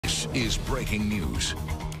is breaking news.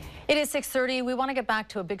 It is 6:30. We want to get back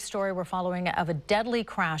to a big story we're following of a deadly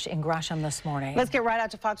crash in Gresham this morning. Let's get right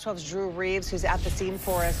out to Fox 12's Drew Reeves, who's at the scene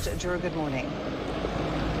for us. Drew, good morning.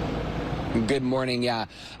 Good morning. Yeah,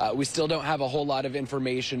 we still don't have a whole lot of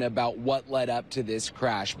information about what led up to this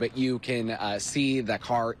crash, but you can see the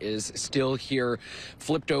car is still here,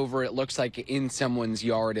 flipped over. It looks like in someone's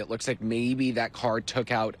yard. It looks like maybe that car took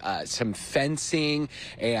out some fencing,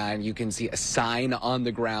 and you can see a sign on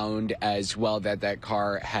the ground as well that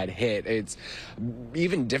car had hit. It's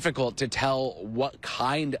even difficult to tell what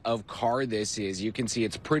kind of car this is. You can see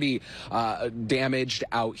it's pretty damaged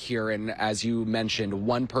out here, and as you mentioned,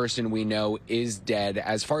 one person we know is dead.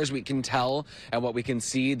 As far as we can tell and what we can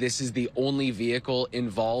see, this is the only vehicle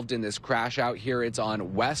involved in this crash out here. It's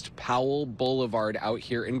on West Powell Boulevard out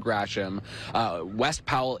here in Gresham. West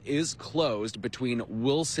Powell is closed between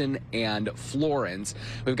Wilson and Florence.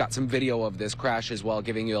 We've got some video of this crash as well,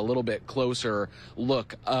 giving you a little bit closer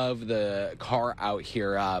look of the car out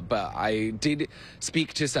here. But I did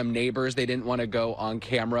speak to some neighbors. They didn't want to go on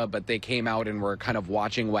camera, but they came out and were kind of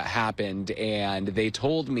watching what happened, and they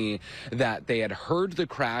told me that they had heard the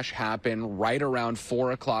crash happen right around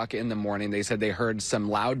 4 o'clock in the morning. They said they heard some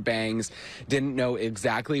loud bangs, didn't know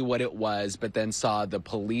exactly what it was, but then saw the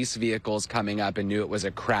police vehicles coming up and knew it was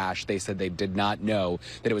a crash. They said they did not know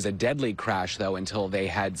that it was a deadly crash, though, until they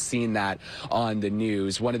had seen that on the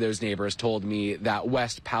news. One of those neighbors told me that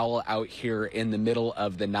West Powell out here in the middle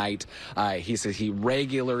of the night, he says he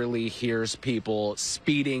regularly hears people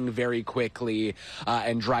speeding very quickly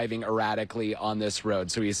and driving erratically on this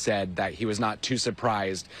road. So he said that he was not too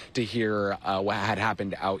surprised to hear what had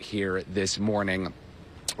happened out here this morning.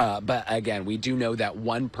 But again, we do know that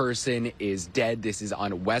one person is dead. This is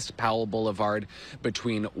on West Powell Boulevard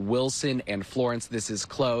between Wilson and Florence. This is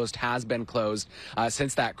closed, has been closed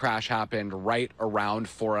since that crash happened right around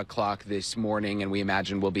 4 o'clock this morning, and we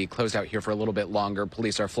imagine will be closed out here for a little bit longer.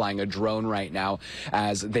 Police are flying a drone right now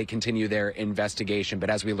as they continue their investigation. But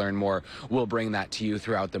as we learn more, we'll bring that to you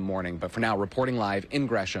throughout the morning. But for now, reporting live in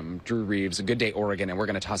Gresham, Drew Reeves, Good Day, Oregon, and we're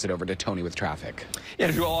going to toss it over to Tony with traffic. Yeah,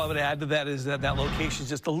 Drew, all I would add to that is that location is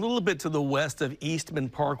just a little bit to the west of Eastman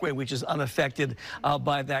Parkway, which is unaffected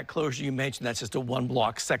by that closure you mentioned. That's just a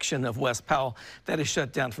one-block section of West Powell that is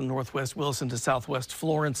shut down from northwest Wilson to southwest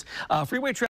Florence. Freeway traffic